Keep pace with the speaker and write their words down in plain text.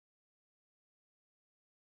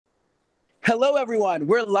Hello, everyone.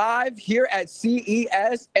 We're live here at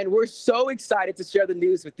CES, and we're so excited to share the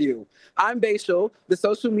news with you. I'm Baishal, the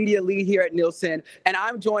social media lead here at Nielsen, and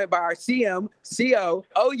I'm joined by our CO,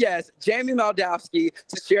 oh yes, Jamie Maldowski,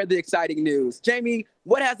 to share the exciting news. Jamie,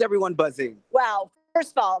 what has everyone buzzing? Well,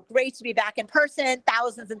 first of all, great to be back in person.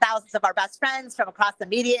 Thousands and thousands of our best friends from across the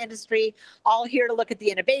media industry, all here to look at the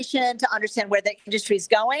innovation, to understand where the industry is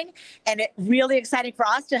going. And it's really exciting for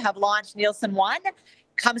us to have launched Nielsen One.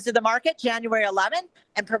 Comes to the market January 11th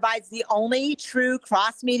and provides the only true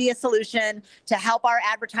cross-media solution to help our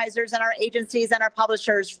advertisers and our agencies and our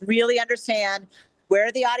publishers really understand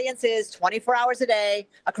where the audience is 24 hours a day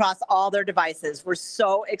across all their devices. We're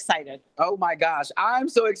so excited. Oh my gosh, I'm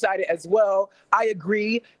so excited as well. I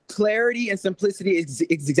agree. Clarity and simplicity is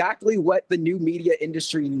exactly what the new media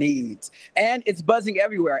industry needs. And it's buzzing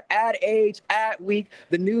everywhere. Ad Age, Ad Week,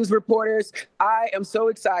 the news reporters. I am so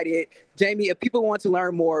excited. Jamie, if people want to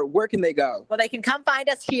learn more, where can they go? Well, they can come find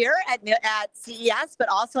us here at CES, but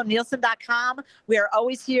also Nielsen.com. We are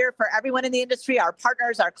always here for everyone in the industry, our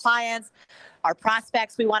partners, our clients, our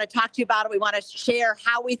prospects. We want to talk to you about it. We want to share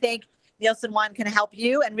how we think Nielsen One can help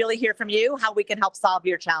you and really hear from you how we can help solve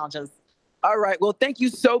your challenges. All right. Well, thank you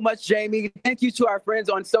so much, Jamie. Thank you to our friends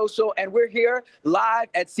on social. And we're here live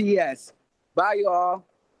at CES. Bye, y'all.